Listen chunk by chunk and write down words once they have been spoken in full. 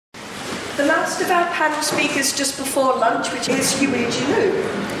the last of our panel speakers just before lunch, which is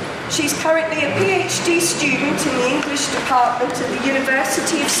Yuejie. She's currently a PhD student in the English department at the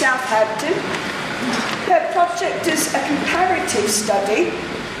University of Southampton. Her project is a comparative study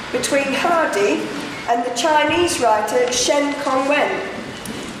between Hardy and the Chinese writer Shen Kongwen,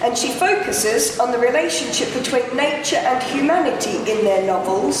 and she focuses on the relationship between nature and humanity in their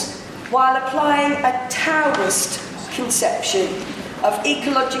novels while applying a Taoist conception of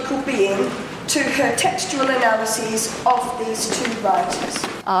ecological being to her textual analyses of these two writers.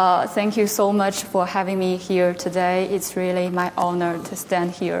 Thank you so much for having me here today. It's really my honor to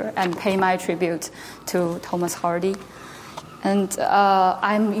stand here and pay my tribute to Thomas Hardy. And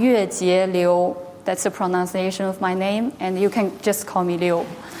I'm Yuejie Liu. That's the pronunciation of my name, and you can just call me Liu.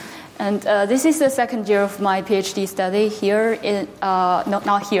 And this is the second year of my PhD study here in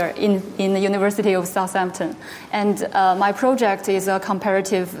the University of Southampton. And my project is a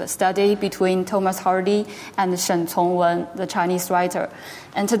comparative study between Thomas Hardy and Shen Congwen, the Chinese writer.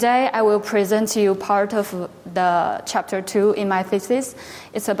 And today I will present to you part of the chapter 2 in my thesis.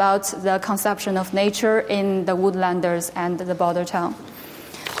 It's about the conception of nature in the Woodlanders and the border town.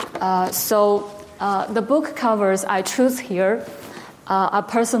 The book covers I choose here are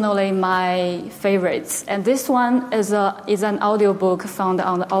personally my favorites. And this one is an audiobook found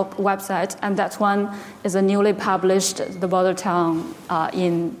on the website, and that one is a newly published The Border Town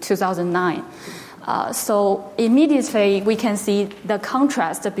in 2009. So immediately we can see the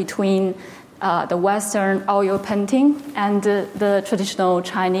contrast between the Western oil painting and the traditional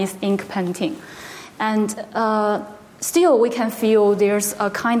Chinese ink painting. And still, we can feel there's a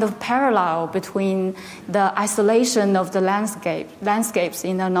kind of parallel between the isolation of the landscapes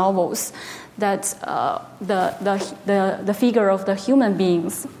in the novels, that the figure of the human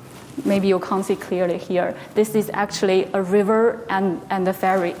beings, maybe you can't see clearly here. This is actually a river and a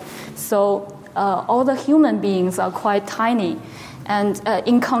ferry. So all the human beings are quite tiny, and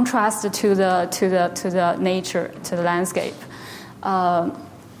in contrast to the nature, to the landscape.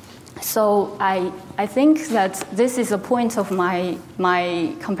 So I think that this is a point of my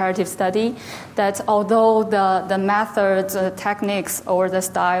comparative study, that although the methods, the techniques, or the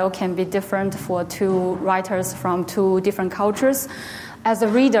style can be different for two writers from two different cultures, as a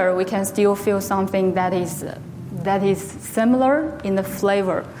reader we can still feel something that is similar in the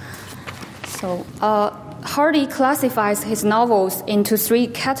flavor. So Hardy classifies his novels into 3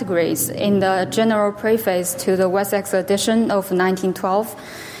 categories in the general preface to the Wessex edition of 1912.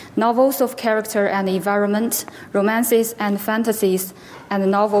 Novels of character and environment, romances and fantasies, and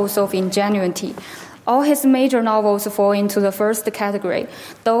novels of ingenuity. All his major novels fall into the first category,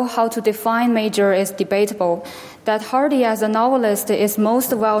 though how to define major is debatable. That Hardy as a novelist is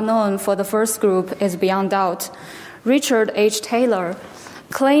most well known for the first group is beyond doubt. Richard H. Taylor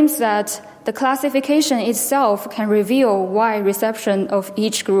claims that the classification itself can reveal why reception of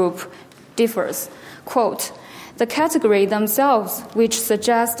each group differs. Quote, "The category themselves, which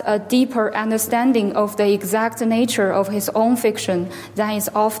suggest a deeper understanding of the exact nature of his own fiction than is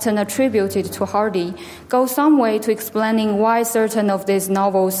often attributed to Hardy, go some way to explaining why certain of these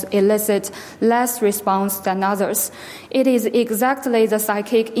novels elicit less response than others. It is exactly the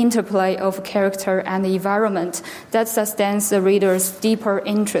psychic interplay of character and environment that sustains the reader's deeper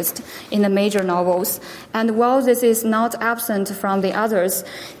interest in the major novels. And while this is not absent from the others,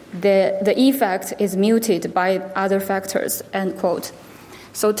 the effect is muted by other factors," end quote.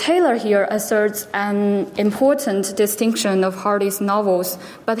 So Taylor here asserts an important distinction of Hardy's novels,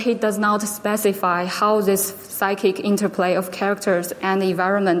 but he does not specify how this psychic interplay of characters and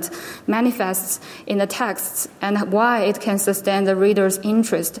environment manifests in the texts and why it can sustain the reader's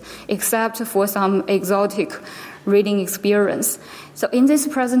interest, except for some exotic reading experience. So in this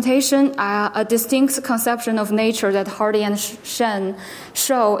presentation, a distinct conception of nature that Hardy and Shen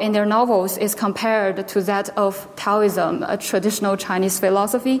show in their novels is compared to that of Taoism, a traditional Chinese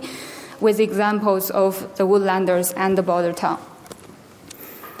philosophy, with examples of the Woodlanders and the border town.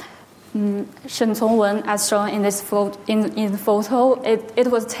 Shen Congwen, as shown in this in the photo, it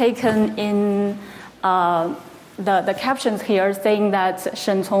was taken in the captions here saying that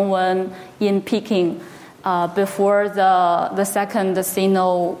Shen Congwen in Peking before the second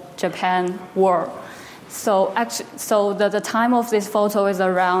Sino-Japan War. So the time of this photo is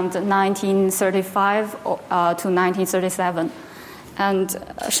around 1935 to 1937. And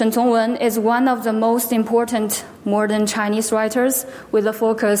Shen Congwen is one of the most important modern Chinese writers with a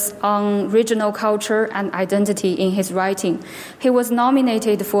focus on regional culture and identity in his writing. He was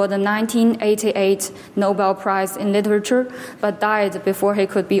nominated for the 1988 Nobel Prize in Literature, but died before he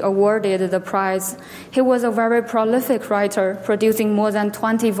could be awarded the prize. He was a very prolific writer, producing more than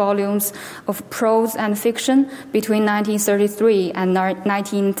 20 volumes of prose and fiction between 1933 and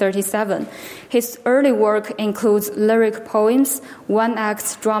 1937. His early work includes lyric poems,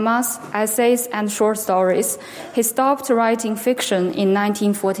 one-act dramas, essays, and short stories. He stopped writing fiction in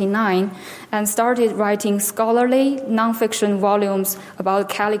 1949 and started writing scholarly nonfiction volumes about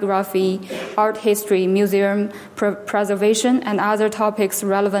calligraphy, art history, museum preservation, and other topics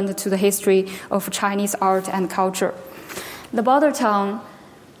relevant to the history of Chinese art and culture. The Border Town,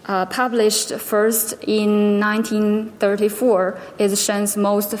 published first in 1934, is Shen's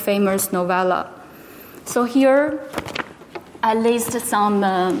most famous novella. So here I list some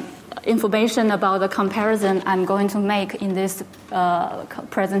information about the comparison I'm going to make in this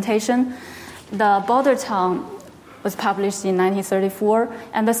presentation. The Border Town was published in 1934,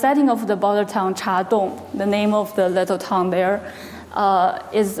 and the setting of the Border Town, Chadong, the name of the little town there,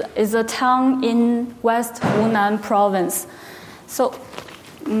 is a town in West Hunan province. So,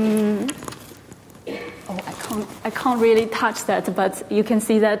 I can't really touch that, but you can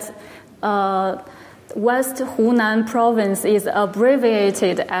see that West Hunan province is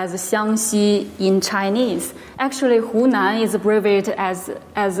abbreviated as Xiangxi in Chinese. Actually, Hunan is abbreviated as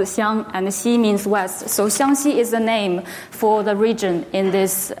Xiang, and Xi means west. So Xiangxi is the name for the region in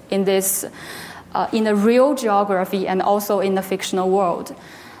the real geography and also in the fictional world.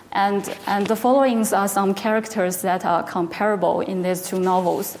 And the followings are some characters that are comparable in these two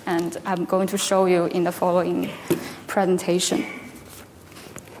novels, and I'm going to show you in the following presentation.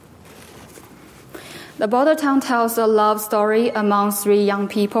 The Border Town tells a love story among three young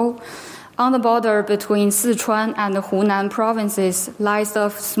people. On the border between Sichuan and the Hunan provinces lies the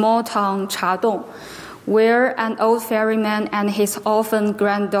small town Chadong, where an old ferryman and his orphan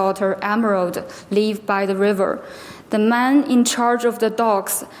granddaughter Emerald live by the river. The man in charge of the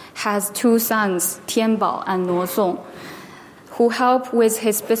docks has two sons, Tianbao and Nuosong, who help with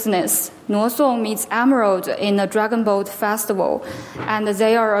his business. Nuosong meets Emerald in a dragon boat festival, and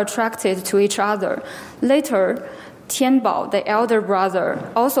they are attracted to each other. Later, Tianbao, the elder brother,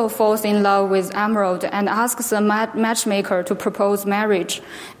 also falls in love with Emerald and asks a matchmaker to propose marriage.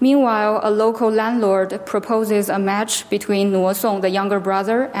 Meanwhile, a local landlord proposes a match between Nuosong, the younger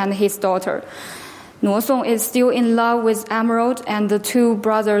brother, and his daughter. Nuosong is still in love with Emerald, and the two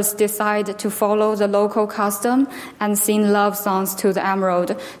brothers decide to follow the local custom and sing love songs to the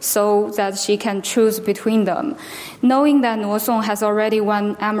Emerald so that she can choose between them. Knowing that Nuosong has already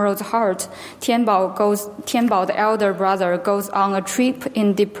won Emerald's heart, Tianbao, the elder brother, goes on a trip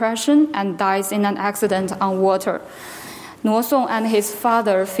in depression and dies in an accident on water. Nuosong and his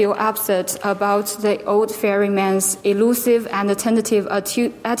father feel upset about the old ferryman's elusive and tentative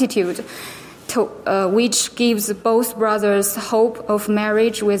attitude, which gives both brothers hope of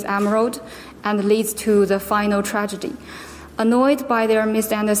marriage with Emerald and leads to the final tragedy. Annoyed by their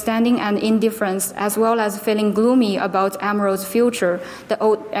misunderstanding and indifference, as well as feeling gloomy about Emerald's future, the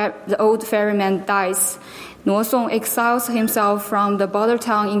old ferryman dies. Nuosong exiles himself from the border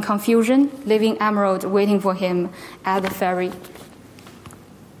town in confusion, leaving Emerald waiting for him at the ferry.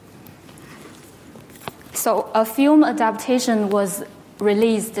 So a film adaptation was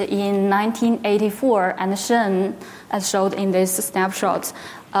released in 1984, and Shen, as showed in this snapshot,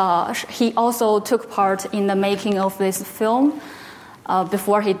 he also took part in the making of this film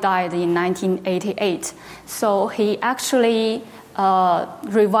before he died in 1988. So he actually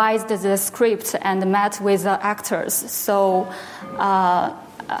revised the script and met with the actors. So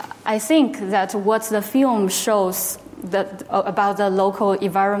I think that what the film shows about the local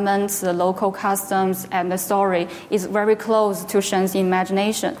environment, the local customs, and the story is very close to Shen's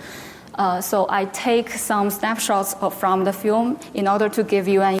imagination. So I take some snapshots from the film in order to give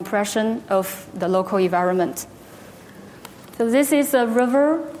you an impression of the local environment. So this is a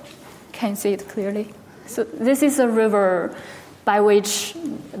river. Can you see it clearly? So this is a river by which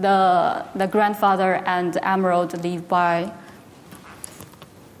the grandfather and Emerald live by.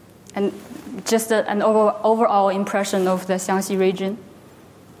 And just an overall impression of the Xiangxi region.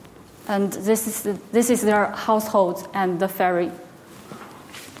 And this is their household and the ferry.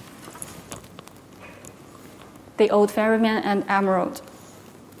 The old ferryman and Emerald.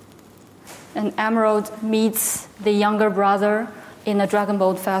 And Emerald meets the younger brother in a dragon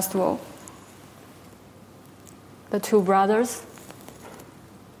boat festival. The two brothers.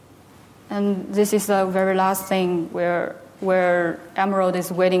 And this is the very last thing where Emerald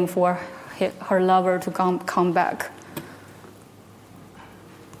is waiting for her lover to come back.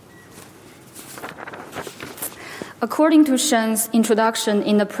 According to Shen's introduction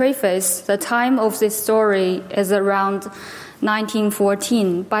in the preface, the time of this story is around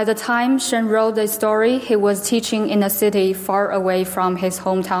 1914. By the time Shen wrote the story, he was teaching in a city far away from his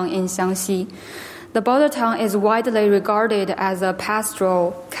hometown in Xiangxi. The border town is widely regarded as a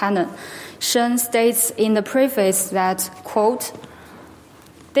pastoral canon. Shen states in the preface that, quote,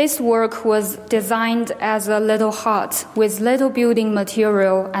 "This work was designed as a little hut with little building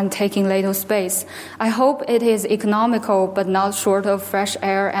material and taking little space. I hope it is economical but not short of fresh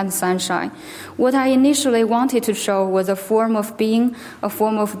air and sunshine. What I initially wanted to show was a form of being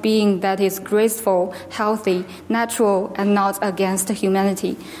that is graceful, healthy, natural, and not against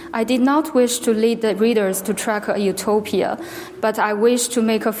humanity. I did not wish to lead the readers to track a utopia, but I wish to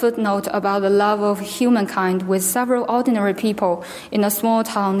make a footnote about the love of humankind with several ordinary people in a small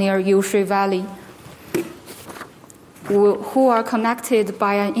town near Yuejie Valley who are connected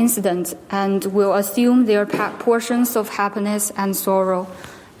by an incident and will assume their portions of happiness and sorrow,"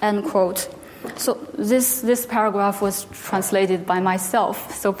 end quote. So this paragraph was translated by myself,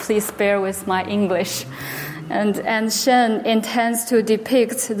 so please bear with my English. And Shen intends to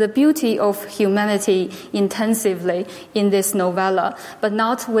depict the beauty of humanity intensively in this novella, but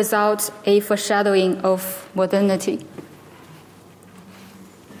not without a foreshadowing of modernity.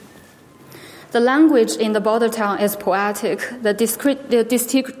 The language in the border town is poetic. The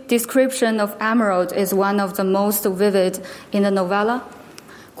description of Emerald is one of the most vivid in the novella.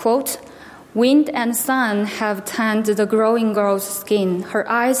 Quote, "Wind and sun have tanned the growing girl's skin. Her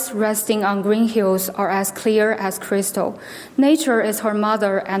eyes resting on green hills are as clear as crystal. Nature is her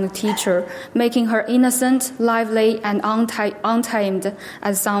mother and teacher, making her innocent, lively, and untamed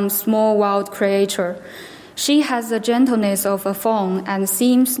as some small wild creature. She has the gentleness of a fawn and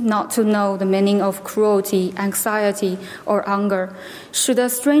seems not to know the meaning of cruelty, anxiety, or anger. Should a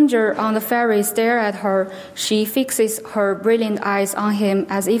stranger on the ferry stare at her, she fixes her brilliant eyes on him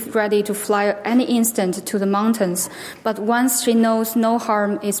as if ready to fly any instant to the mountains. But once she knows no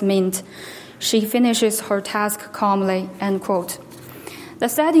harm is meant, she finishes her task calmly," end quote. The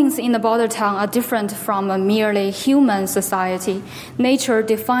settings in the border town are different from a merely human society. Nature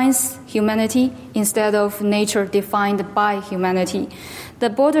defines humanity instead of nature defined by humanity. The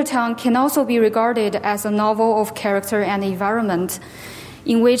border town can also be regarded as a novel of character and environment,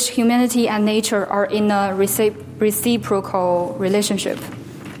 in which humanity and nature are in a reciprocal relationship.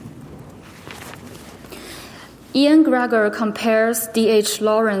 Ian Gregor compares D.H.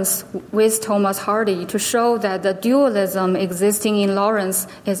 Lawrence with Thomas Hardy to show that the dualism existing in Lawrence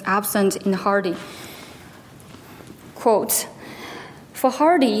is absent in Hardy. Quote, "For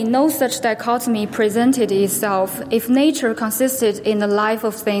Hardy, no such dichotomy presented itself. If nature consisted in the life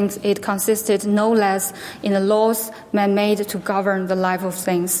of things, it consisted no less in the laws man-made to govern the life of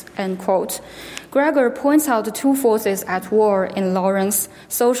things," end quote. Gregor points out the two forces at war in Lawrence,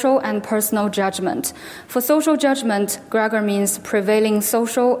 social and personal judgment. For social judgment, Gregor means prevailing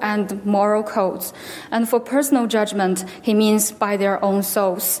social and moral codes, and for personal judgment, he means by their own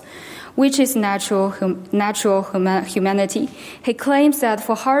souls, which is natural humanity. He claims that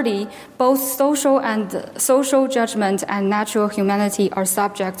for Hardy, both social judgment and natural humanity are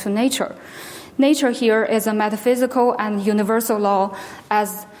subject to nature. Nature here is a metaphysical and universal law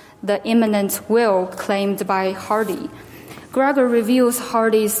as the immanent will claimed by Hardy. Gregor reveals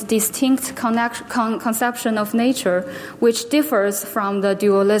Hardy's distinct conception of nature, which differs from the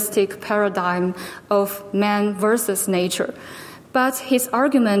dualistic paradigm of man versus nature. But his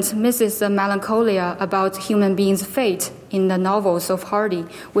argument misses the melancholia about human beings' fate in the novels of Hardy,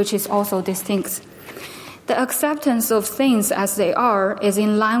 which is also distinct. The acceptance of things as they are is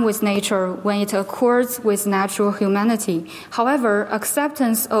in line with nature when it accords with natural humanity. However,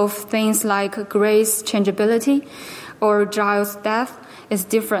 acceptance of things like Grace's changeability or Giles' death is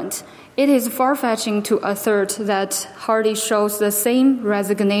different. It is far-fetching to assert that Hardy shows the same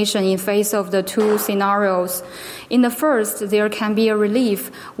resignation in face of the two scenarios. In the first, there can be a relief,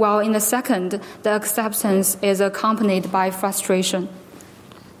 while in the second, the acceptance is accompanied by frustration.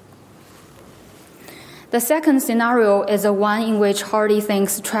 The second scenario is the one in which Hardy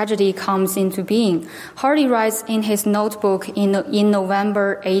thinks tragedy comes into being. Hardy writes in his notebook in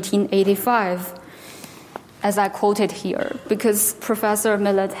November 1885, as I quoted here, because Professor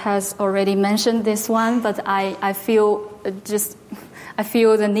Millett has already mentioned this one, but I feel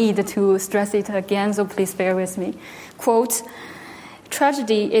the need to stress it again, so please bear with me. Quote,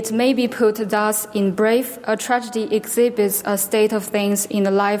 Tragedy, it may be put thus in brief, a tragedy exhibits a state of things in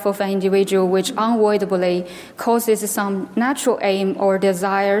the life of an individual which unavoidably causes some natural aim or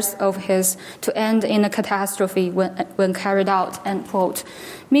desires of his to end in a catastrophe when carried out, end quote.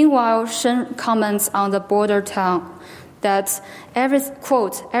 Meanwhile, Shen comments on the border town that,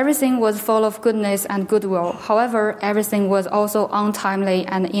 everything was full of goodness and goodwill. However, everything was also untimely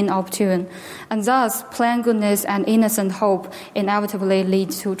and inopportune. And thus, plain goodness and innocent hope inevitably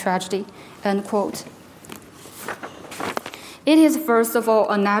lead to tragedy, end quote. It is first of all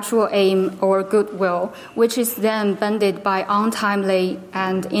a natural aim or goodwill, which is then bended by untimely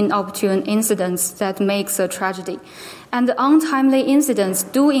and inopportune incidents that makes a tragedy. And the untimely incidents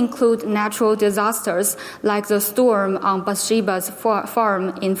do include natural disasters like the storm on Bathsheba's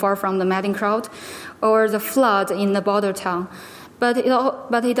farm in Far From the Madding Crowd, or the flood in the border town. But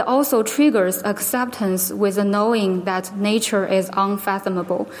it also triggers acceptance with the knowing that nature is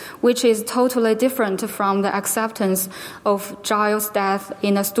unfathomable, which is totally different from the acceptance of Giles' death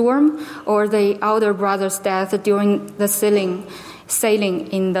in a storm or the elder brother's death during the sailing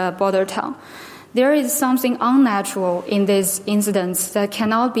in the border town. There is something unnatural in these incidents that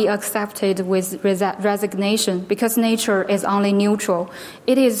cannot be accepted with resignation because nature is only neutral.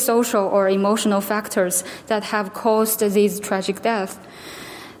 It is social or emotional factors that have caused these tragic deaths.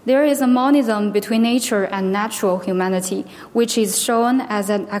 There is a monism between nature and natural humanity, which is shown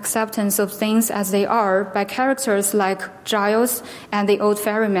as an acceptance of things as they are by characters like Giles and the old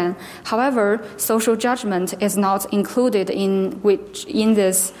ferryman. However, social judgment is not included in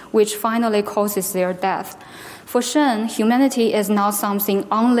this, which finally causes their death. For Shen, humanity is not something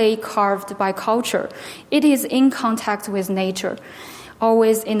only carved by culture. It is in contact with nature,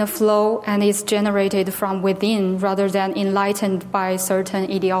 always in a flow, and is generated from within rather than enlightened by certain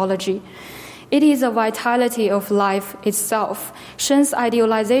ideology. It is a vitality of life itself. Shen's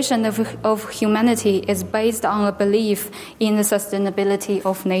idealization of humanity is based on a belief in the sustainability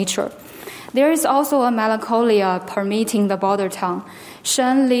of nature. There is also a melancholia permeating the border town.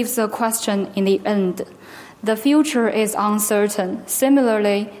 Shen leaves a question in the end. The future is uncertain.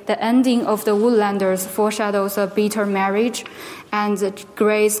 Similarly, the ending of the Woodlanders foreshadows a bitter marriage and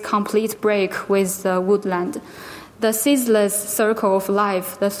Gray's complete break with the woodland. The ceaseless circle of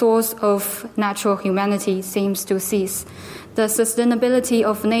life, the source of natural humanity, seems to cease. The sustainability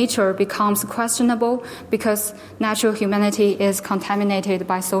of nature becomes questionable because natural humanity is contaminated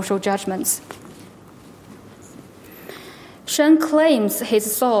by social judgments. Shen claims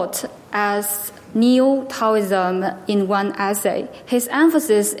his thought as Neo-Taoism in one essay. His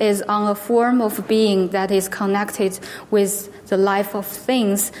emphasis is on a form of being that is connected with the life of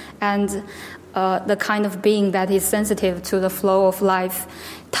things and the kind of being that is sensitive to the flow of life.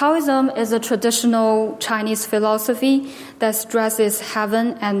 Taoism is a traditional Chinese philosophy that stresses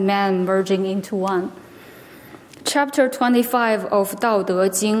heaven and man merging into one. Chapter 25 of Dao De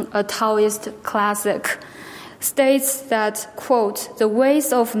Jing, a Taoist classic, states that, quote, the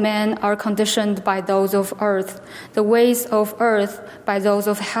ways of man are conditioned by those of earth, the ways of earth by those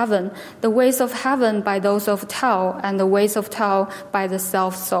of heaven, the ways of heaven by those of Tao, and the ways of Tao by the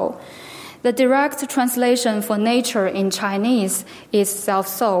self-soul. The direct translation for nature in Chinese is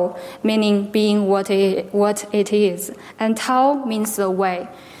self-soul, meaning being what it is, and Tao means the way.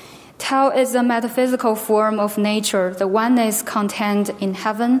 Tao is a metaphysical form of nature, the oneness contained in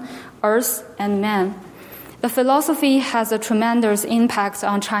heaven, earth, and man. The philosophy has a tremendous impact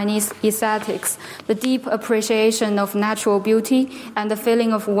on Chinese aesthetics. The deep appreciation of natural beauty and the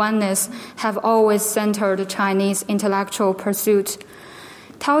feeling of oneness have always centered Chinese intellectual pursuit.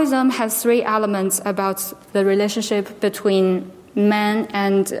 Taoism has three elements about the relationship between man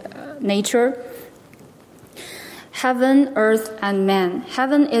and nature: heaven, earth, and man.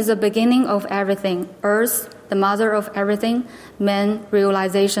 Heaven is the beginning of everything. Earth, the mother of everything. Man,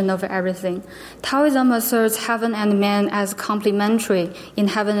 realization of everything. Taoism asserts heaven and man as complementary, in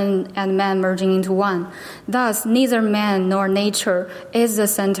heaven and man merging into one. Thus, neither man nor nature is the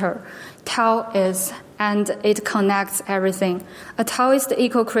center. Tao is, and it connects everything. A Taoist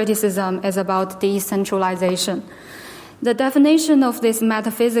eco-criticism is about decentralization. The definition of this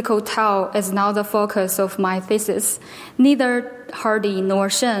metaphysical Tao is now the focus of my thesis. Neither Hardy nor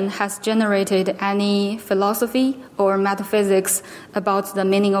Shen has generated any philosophy or metaphysics about the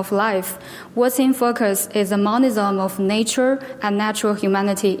meaning of life. What's in focus is the monism of nature and natural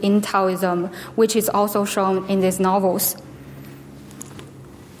humanity in Taoism, which is also shown in these novels.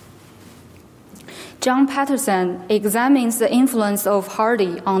 John Patterson examines the influence of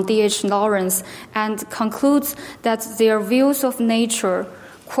Hardy on D.H. Lawrence and concludes that their views of nature,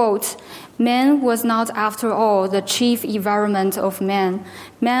 quote, Man was not, after all, the chief environment of man.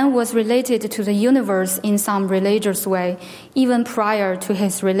 Man was related to the universe in some religious way, even prior to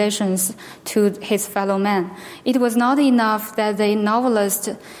his relations to his fellow man. It was not enough that the novelist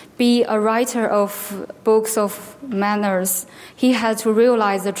be a writer of books of manners. He had to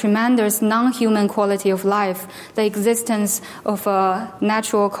realize the tremendous non-human quality of life, the existence of a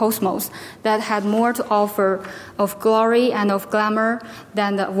natural cosmos that had more to offer of glory and of glamour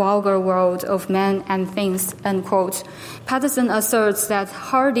than the vulgar world of men and things, end quote. Patterson asserts that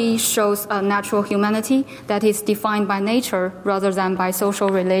Hardy shows a natural humanity that is defined by nature rather than by social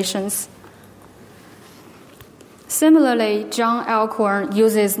relations. Similarly, John Alcorn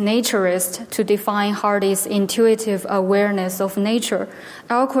uses naturist to define Hardy's intuitive awareness of nature.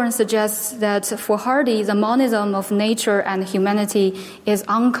 Alcorn suggests that for Hardy, the monism of nature and humanity is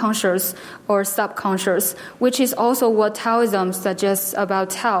unconscious or subconscious, which is also what Taoism suggests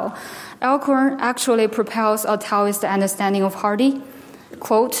about Tao. Alcorn actually propels a Taoist understanding of Hardy.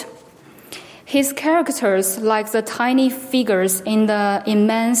 Quote, his characters, like the tiny figures in the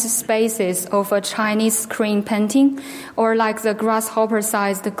immense spaces of a Chinese screen painting, or like the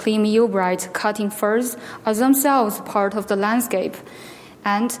grasshopper-sized Clem Yeobright cutting furs, are themselves part of the landscape.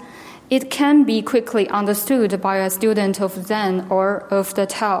 And it can be quickly understood by a student of Zen or of the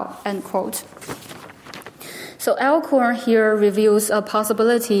Tao, end quote. So Alcorn here reveals a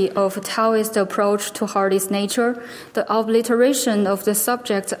possibility of a Taoist approach to Hardy's nature. The obliteration of the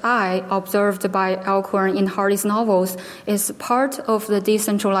subject I observed by Alcorn in Hardy's novels is part of the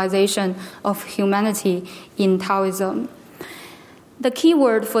decentralization of humanity in Taoism. The key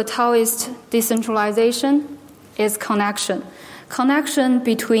word for Taoist decentralization is connection. Connection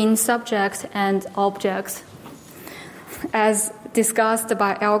between subject and object. As discussed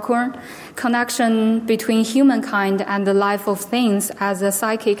by Alcorn, connection between humankind and the life of things as a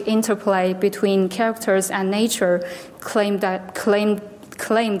psychic interplay between characters and nature claimed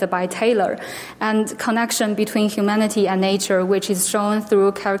by Taylor, and connection between humanity and nature, which is shown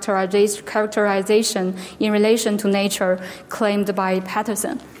through characterization in relation to nature, claimed by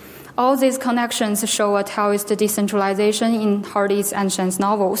Patterson. All these connections show a Taoist decentralization in Hardy's and Shen's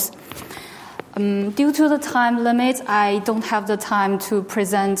novels. Due to the time limit, I don't have the time to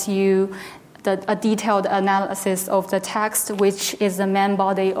present you a detailed analysis of the text, which is the main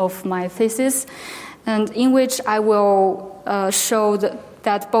body of my thesis, and in which I will show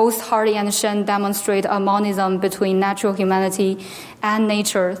that both Hardy and Shen demonstrate a monism between natural humanity and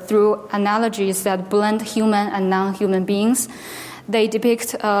nature through analogies that blend human and non-human beings. They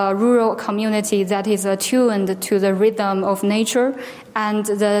depict a rural community that is attuned to the rhythm of nature, and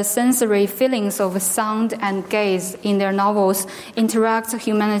the sensory feelings of sound and gaze in their novels interact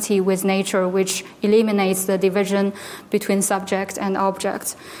humanity with nature, which eliminates the division between subject and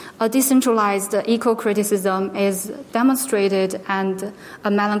object. A decentralized eco-criticism is demonstrated, and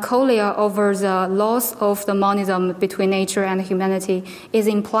a melancholia over the loss of the monism between nature and humanity is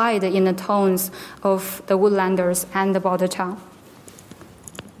implied in the tones of the Woodlanders and the border town.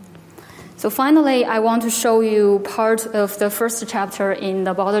 So finally, I want to show you part of the first chapter in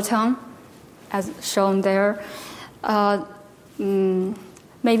the border town, as shown there.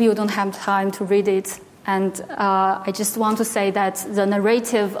 Maybe you don't have time to read it, and I just want to say that the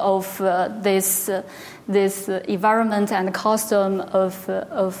narrative of this environment and costume of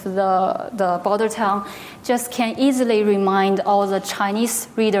the border town just can easily remind all the Chinese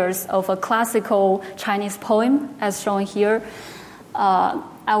readers of a classical Chinese poem, as shown here.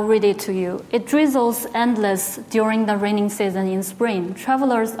 I'll read it to you. It drizzles endless during the raining season in spring.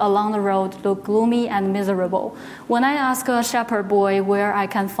 Travelers along the road look gloomy and miserable. When I ask a shepherd boy where I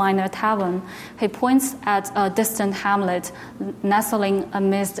can find a tavern, he points at a distant hamlet nestling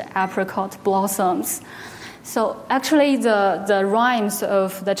amidst apricot blossoms. So actually the rhymes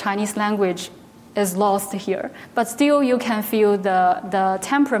of the Chinese language is lost here. But still you can feel the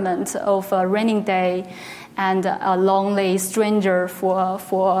temperament of a raining day and a lonely stranger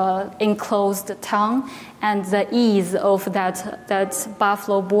for enclosed town, and the ease of that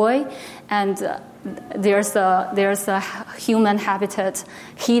buffalo boy, and there's a human habitat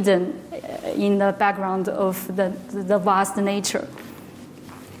hidden in the background of the vast nature.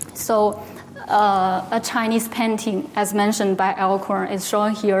 So a Chinese painting, as mentioned by Alcorn, is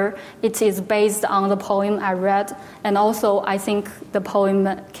shown here. It is based on the poem I read, and also I think the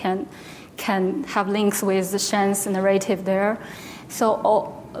poem can have links with Shen's narrative there. So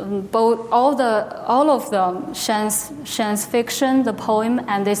all of them, Shen's fiction, the poem,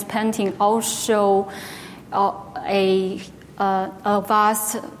 and this painting all show a a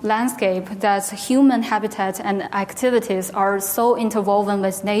vast landscape, that human habitat and activities are so interwoven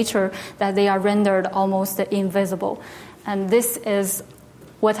with nature that they are rendered almost invisible. And this is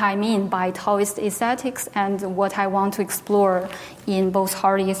what I mean by Taoist aesthetics and what I want to explore in both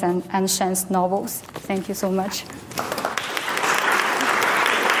Hardy's and Shen's novels. Thank you so much.